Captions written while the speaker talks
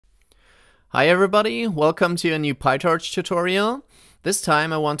Hi everybody, welcome to a new PyTorch tutorial. This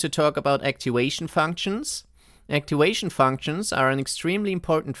time I want to talk about activation functions. Activation functions are an extremely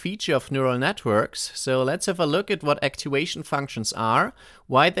important feature of neural networks, so let's have a look at what activation functions are,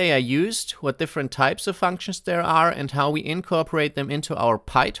 why they are used, what different types of functions there are, and how we incorporate them into our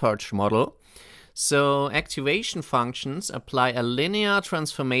PyTorch model. So activation functions apply a linear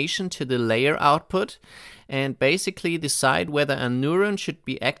transformation to the layer output and basically decide whether a neuron should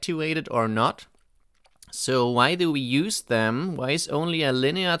be activated or not. So why do we use them? Why is only a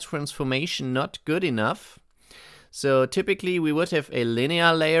linear transformation not good enough? So typically we would have a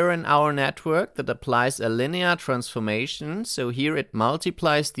linear layer in our network that applies a linear transformation. So here it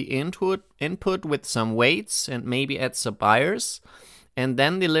multiplies the input with some weights and maybe adds some bias and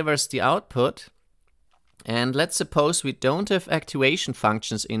then delivers the output. And let's suppose we don't have activation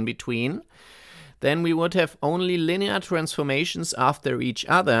functions in between. Then we would have only linear transformations after each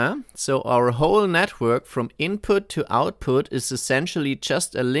other. So our whole network from input to output is essentially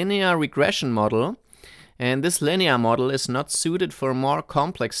just a linear regression model. And this linear model is not suited for more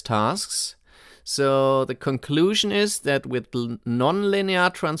complex tasks. So the conclusion is that with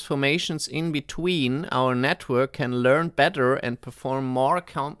non-linear transformations in between, our network can learn better and perform more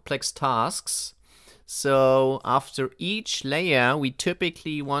complex tasks. So after each layer, we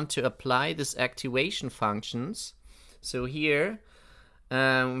typically want to apply this activation functions. So here,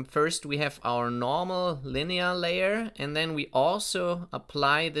 first we have our normal linear layer, and then we also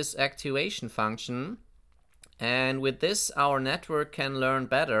apply this activation function. And with this, our network can learn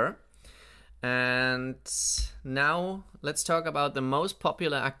better. And now let's talk about the most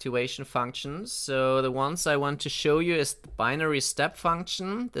popular activation functions. So the ones I want to show you is the binary step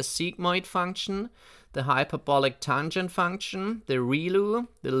function, the Sigmoid function, the hyperbolic tangent function, the ReLU,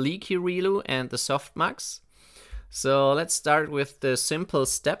 the Leaky ReLU, and the Softmax. So let's start with the simple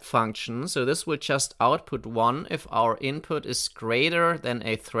step function. So this will just output 1 if our input is greater than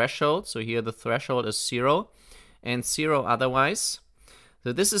a threshold. So here the threshold is 0 and 0 otherwise.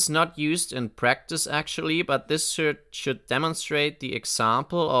 So this is not used in practice actually, but this should demonstrate the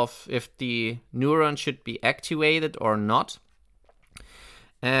example of if the neuron should be activated or not.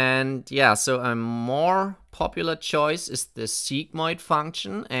 And yeah, so a more popular choice is the Sigmoid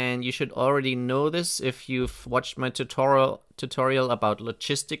function, and you should already know this if you've watched my tutorial about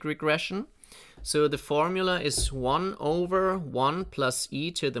logistic regression. So the formula is 1 over 1 plus e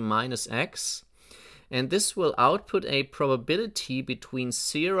to the minus x. And this will output a probability between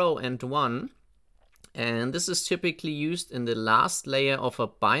 0 and 1. And this is typically used in the last layer of a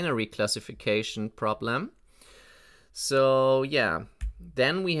binary classification problem. So yeah,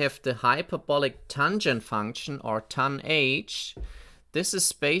 then we have the hyperbolic tangent function, or TanH. This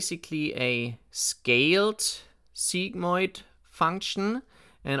is basically a scaled sigmoid function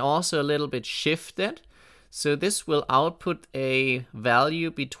and also a little bit shifted. So this will output a value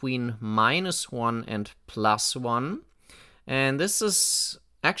between -1 and +1. And this is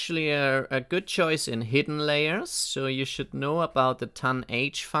actually a good choice in hidden layers. So you should know about the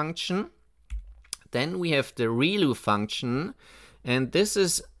TanH function. Then we have the ReLU function. And this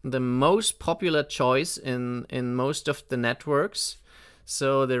is the most popular choice in most of the networks.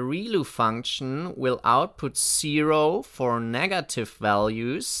 So the ReLU function will output 0 for negative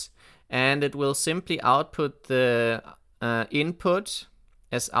values. And it will simply output the input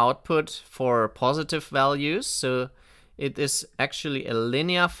as output for positive values. So it is actually a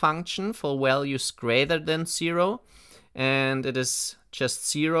linear function for values greater than 0. And it is just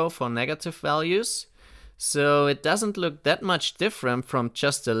 0 for negative values. So it doesn't look that much different from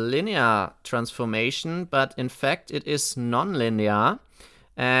just a linear transformation, but in fact it is non-linear.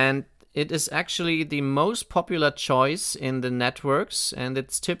 And it is actually the most popular choice in the networks, and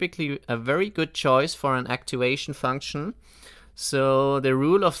it's typically a very good choice for an activation function. So the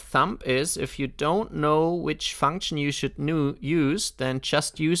rule of thumb is if you don't know which function you should use, then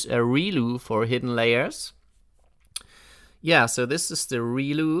just use a ReLU for hidden layers. Yeah, so this is the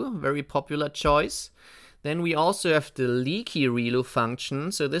ReLU, very popular choice. Then we also have the Leaky ReLU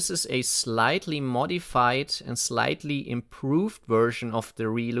function. So this is a slightly modified and slightly improved version of the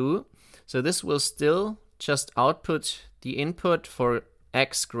ReLU. So this will still just output the input for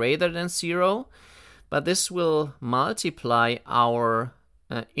x greater than 0, but this will multiply our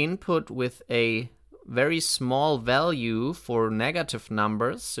input with a very small value for negative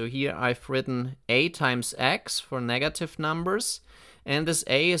numbers. So here I've written a times x for negative numbers. And this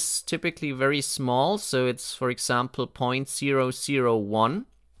a is typically very small, so it's, for example, 0.001.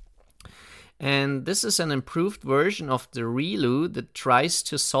 And this is an improved version of the ReLU that tries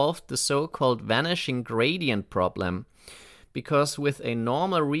to solve the so-called vanishing gradient problem. because with a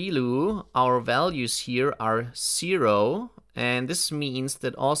normal ReLU, our values here are 0, and this means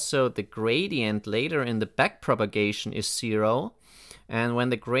that also the gradient later in the backpropagation is 0. And when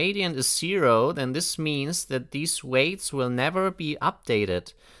the gradient is 0, then this means that these weights will never be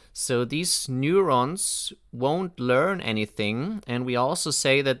updated. So these neurons won't learn anything, and we also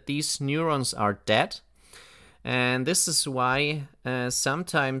say that these neurons are dead. And this is why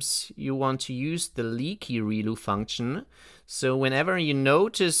sometimes you want to use the Leaky ReLU function. So whenever you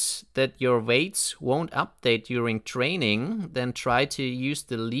notice that your weights won't update during training, then try to use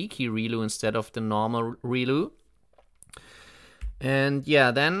the Leaky ReLU instead of the normal ReLU. And yeah,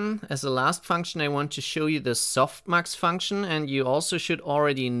 then as a last function, I want to show you the Softmax function, and you also should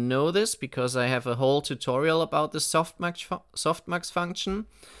already know this because I have a whole tutorial about the Softmax function.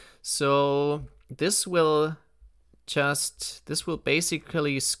 So this will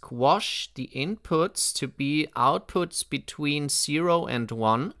basically squash the inputs to be outputs between 0 and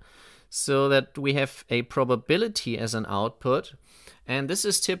 1, so that we have a probability as an output. And this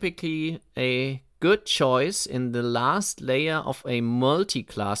is typically a good choice in the last layer of a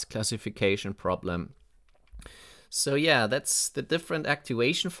multi-class classification problem. So yeah, that's the different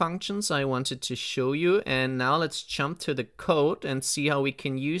activation functions I wanted to show you. And now let's jump to the code and see how we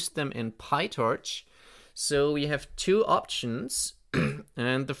can use them in PyTorch. So we have two options,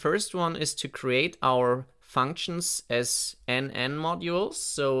 and the first one is to create our functions as NN modules.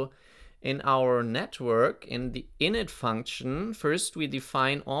 So in our network, in the init function, first we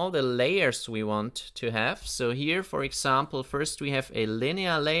define all the layers we want to have. So here, for example, first we have a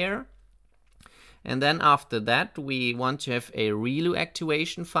linear layer, and then after that we want to have a ReLU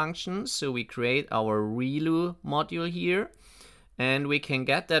activation function. So we create our ReLU module here. And we can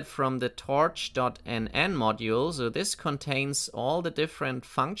get that from the torch.nn module. So this contains all the different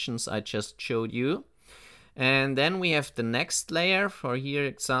functions I just showed you. And then we have the next layer. For here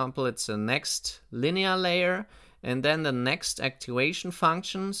example, it's a next linear layer. And then the next activation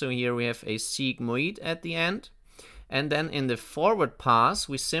function. So here we have a Sigmoid at the end. And then in the forward pass,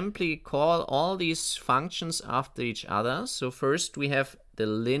 we simply call all these functions after each other. So first we have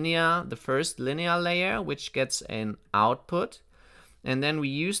the first linear layer, which gets an output. And then we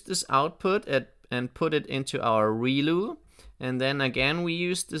use this output and put it into our ReLU. And then again we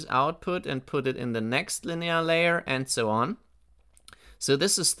use this output and put it in the next linear layer, and so on. So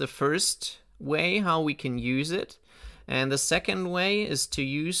this is the first way how we can use it. And the second way is to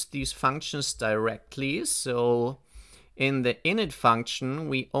use these functions directly. So in the init function,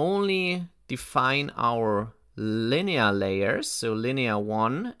 we only define our linear layers, so linear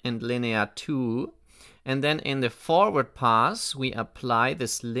 1 and linear 2. And then in the forward pass, we apply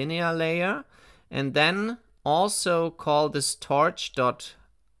this linear layer and then also call this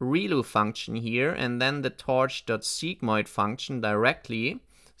torch.ReLU function here and then the torch.Sigmoid function directly.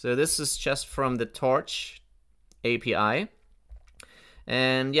 So this is just from the Torch API.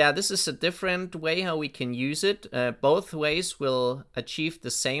 And yeah, this is a different way how we can use it. Both ways will achieve the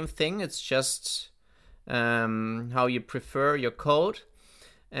same thing. It's just how you prefer your code.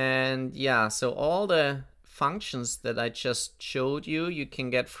 And yeah, so all the functions that I just showed you, you can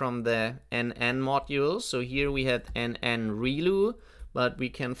get from the NN module. So here we had NN ReLU, but we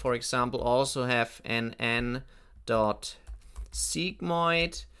can, for example, also have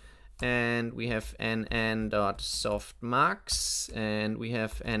NN.Sigmoid, and we have NN.Softmax, and we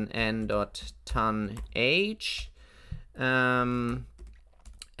have NN.TanH.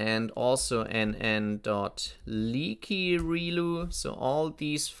 And also NN.Leaky ReLU. So all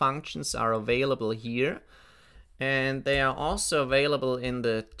these functions are available here. And they are also available in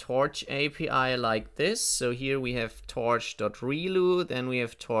the Torch API like this. So here we have torch.ReLU, then we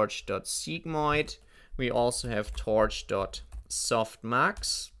have torch.Sigmoid. We also have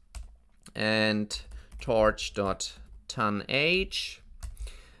torch.Softmax and torch.TanH.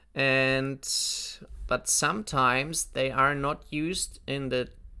 But sometimes they are not used in the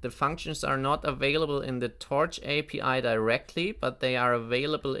functions are not available in the Torch API directly, but they are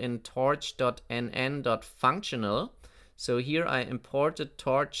available in torch.nn.functional. So here I imported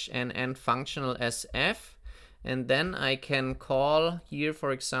torch.nn functional as f, and then I can call here,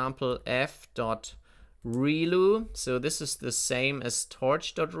 for example, f.ReLU. So this is the same as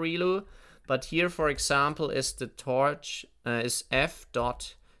torch.ReLU, but here, for example, is the torch is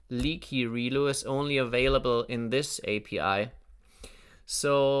f.Leaky ReLU is only available in this API.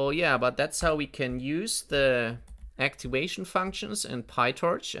 So yeah, but that's how we can use the activation functions in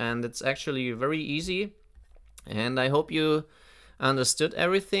PyTorch, and it's actually very easy. And I hope you understood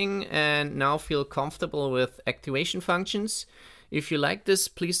everything and now feel comfortable with activation functions. If you like this,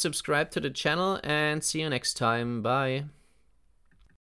 please subscribe to the channel and see you next time. Bye.